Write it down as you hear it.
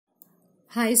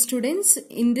Hi students,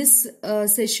 in this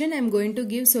session I am going to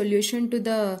give solution to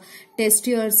the test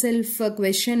yourself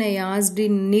question I asked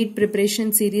in NEET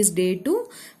preparation series day 2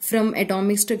 from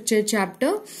atomic structure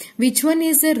chapter. Which one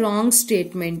is a wrong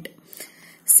statement?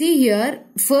 See here,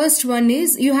 first one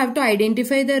is you have to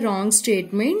identify the wrong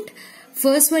statement.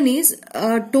 First one is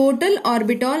total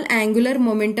orbital angular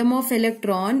momentum of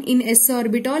electron in s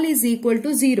orbital is equal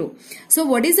to 0. So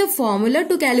what is the formula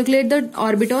to calculate the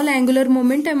orbital angular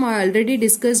momentum? I already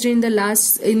discussed in the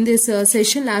last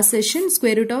session,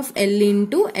 square root of L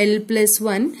into L plus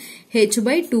 1 h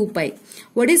by 2 pi.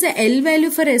 What is the L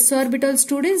value for s orbital,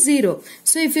 students? 0.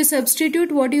 So if you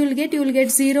substitute, what you will get? You will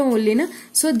get 0 only, na?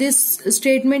 So this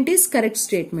statement is correct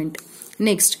statement.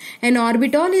 Next, an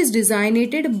orbital is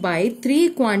designated by 3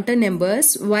 quantum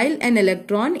numbers while an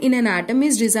electron in an atom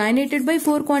is designated by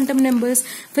 4 quantum numbers.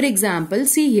 For example,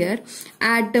 see here,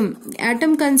 atom.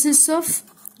 Atom consists of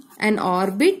an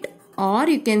orbit, or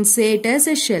you can say it as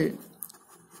a shell.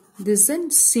 This is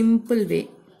a simple way.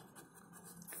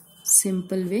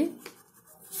 Simple way.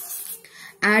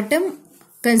 Atom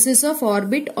consists of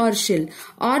orbit or shell.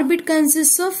 Orbit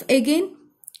consists of, again,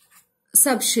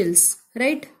 subshells,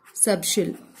 right?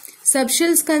 Subshell.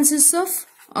 Subshells consists of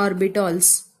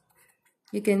orbitals.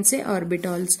 You can say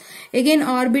orbitals. Again,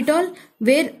 orbital,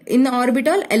 where in the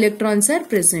orbital electrons are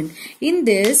present. In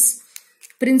this,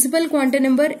 principal quantum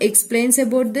number explains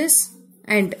about this,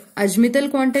 and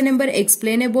azimuthal quantum number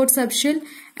explain about subshell,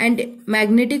 and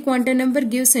magnetic quantum number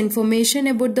gives information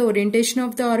about the orientation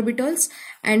of the orbitals,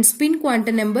 and spin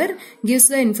quantum number gives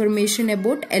the information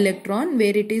about electron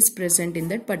where it is present in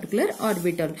that particular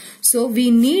orbital. So we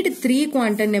need 3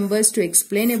 quantum numbers to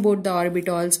explain about the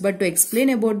orbitals, but to explain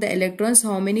about the electrons,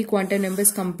 how many quantum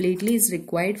numbers completely is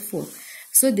required? 4.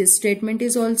 So this statement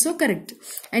is also correct.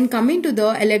 And coming to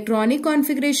the electronic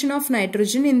configuration of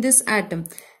nitrogen in this atom.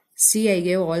 See, I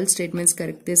gave all statements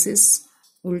correct. This is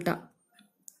ulta.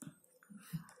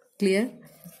 Clear?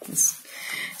 Yes.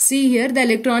 See here, the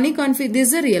electronic config, this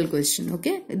is a real question,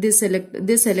 okay? This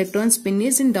electron spin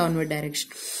is in downward direction.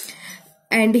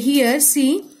 And here,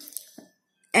 see,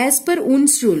 as per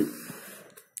Hund's rule,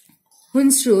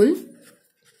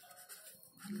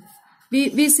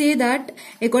 we say that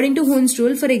according to Hund's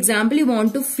rule, for example, you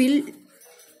want to fill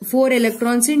 4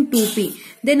 electrons in 2p.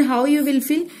 Then how you will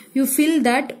fill? You fill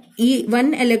that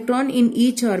one electron in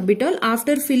each orbital.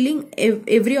 After filling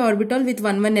every orbital with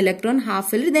one electron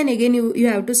half filled, then again you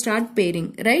have to start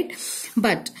pairing, right?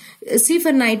 But see,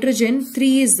 for nitrogen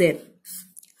 3 is there.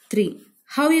 3.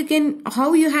 How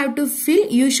you have to fill?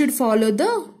 You should follow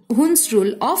the Hund's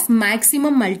rule of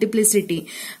maximum multiplicity.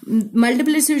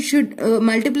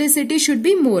 Multiplicity should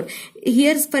be more.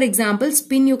 Here, for example,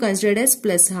 spin you considered as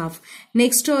plus half.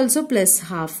 Next also plus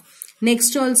half.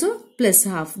 Next also plus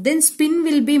half. Then spin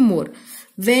will be more.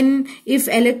 If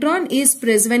electron is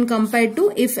present, when compared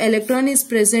to if electron is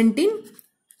present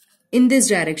in this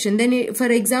direction, then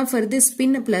for example, for this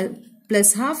spin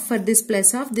plus half, for this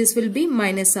plus half, this will be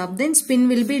minus half, then spin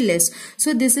will be less.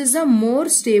 So this is a more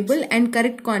stable and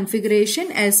correct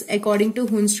configuration as according to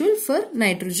Hund's rule for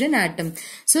nitrogen atom.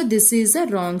 So this is a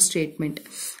wrong statement.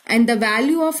 And the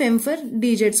value of m for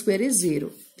dz square is 0.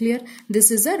 Clear?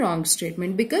 This is a wrong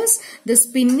statement because the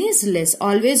spin is less.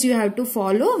 Always you have to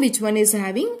follow which one is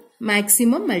having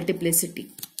maximum multiplicity.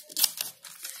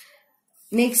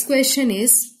 Next question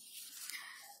is,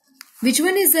 which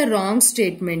one is the wrong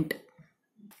statement?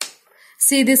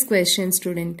 See this question,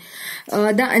 student.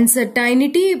 The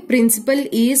uncertainty principle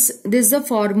is, this is the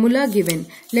formula given.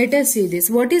 Let us see this.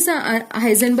 What is a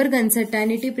Heisenberg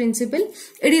uncertainty principle?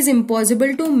 It is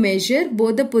impossible to measure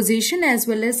both the position as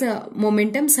well as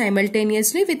momentum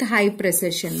simultaneously with high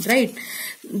precision, right?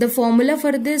 The formula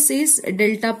for this is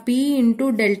delta P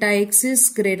into delta X is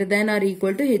greater than or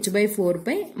equal to h by 4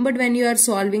 pi. But when you are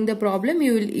solving the problem,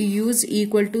 you will use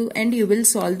equal to and you will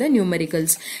solve the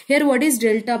numericals. Here, what is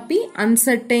delta P?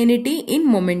 Uncertainty in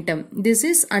momentum. This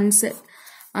is uncertainty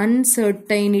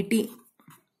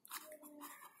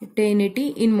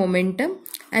in momentum,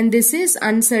 and this is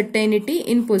uncertainty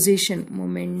in position.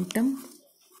 Momentum.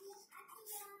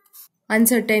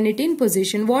 Uncertainty in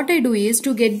position. What I do is,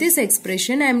 to get this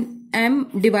expression, I am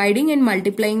dividing and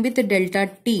multiplying with delta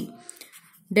t,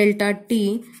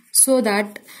 so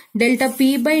that delta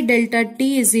P by delta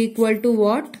T is equal to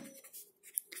what?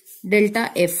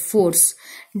 Delta F, force.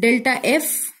 Delta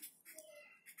F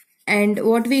and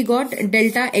what we got,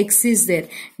 delta x is there.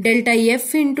 Delta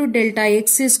f into delta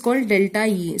x is called delta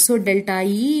E. So delta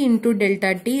E into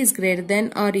delta t is greater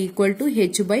than or equal to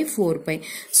h by 4 pi.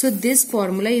 So this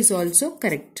formula is also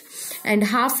correct. And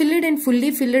half-filled and fully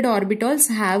filled orbitals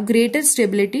have greater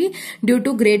stability due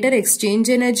to greater exchange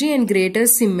energy and greater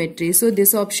symmetry. So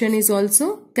this option is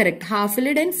also correct.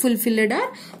 Half-filled and full-filled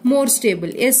are more stable.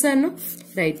 Yes or no?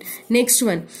 Right. Next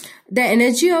one. The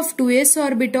energy of 2s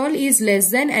orbital is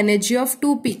less than energy of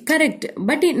 2p. Correct.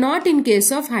 But not in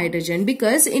case of hydrogen,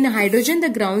 because in hydrogen the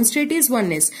ground state is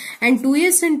 1s and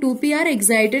 2s and 2p are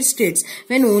excited states.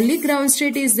 When only ground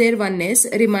state is there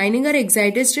 1s, remaining are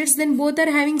excited states, then both are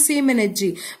having same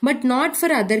energy. But not for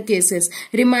other cases.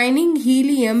 Remaining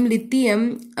helium,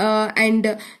 lithium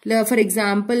and for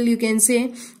example you can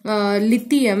say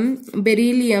lithium,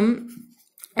 beryllium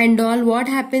and all, what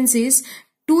happens is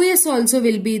 2s also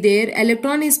will be there.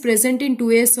 Electron is present in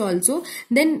 2s also.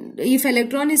 Then if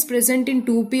electron is present in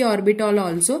 2p orbital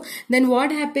also, then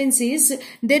what happens is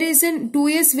there is an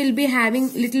 2s will be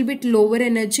having little bit lower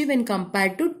energy when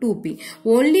compared to 2p.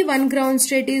 Only one ground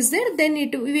state is there, then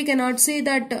we cannot say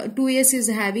that 2s is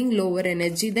having lower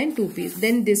energy than 2p.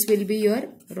 Then this will be your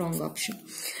wrong option.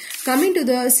 Coming to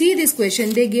this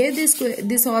question, they gave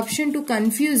this option to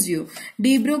confuse you.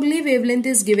 De Broglie wavelength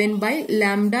is given by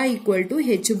lambda equal to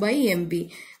h by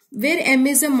mb, where m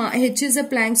is h is a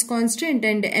Planck's constant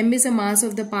and m is a mass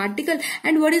of the particle.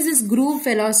 And what is this group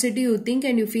velocity you think,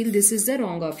 and you feel this is the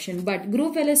wrong option. But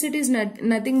group velocity is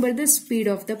nothing but the speed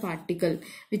of the particle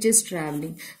which is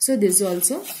traveling. So this is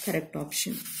also correct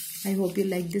option. I hope you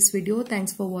like this video.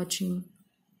 Thanks for watching.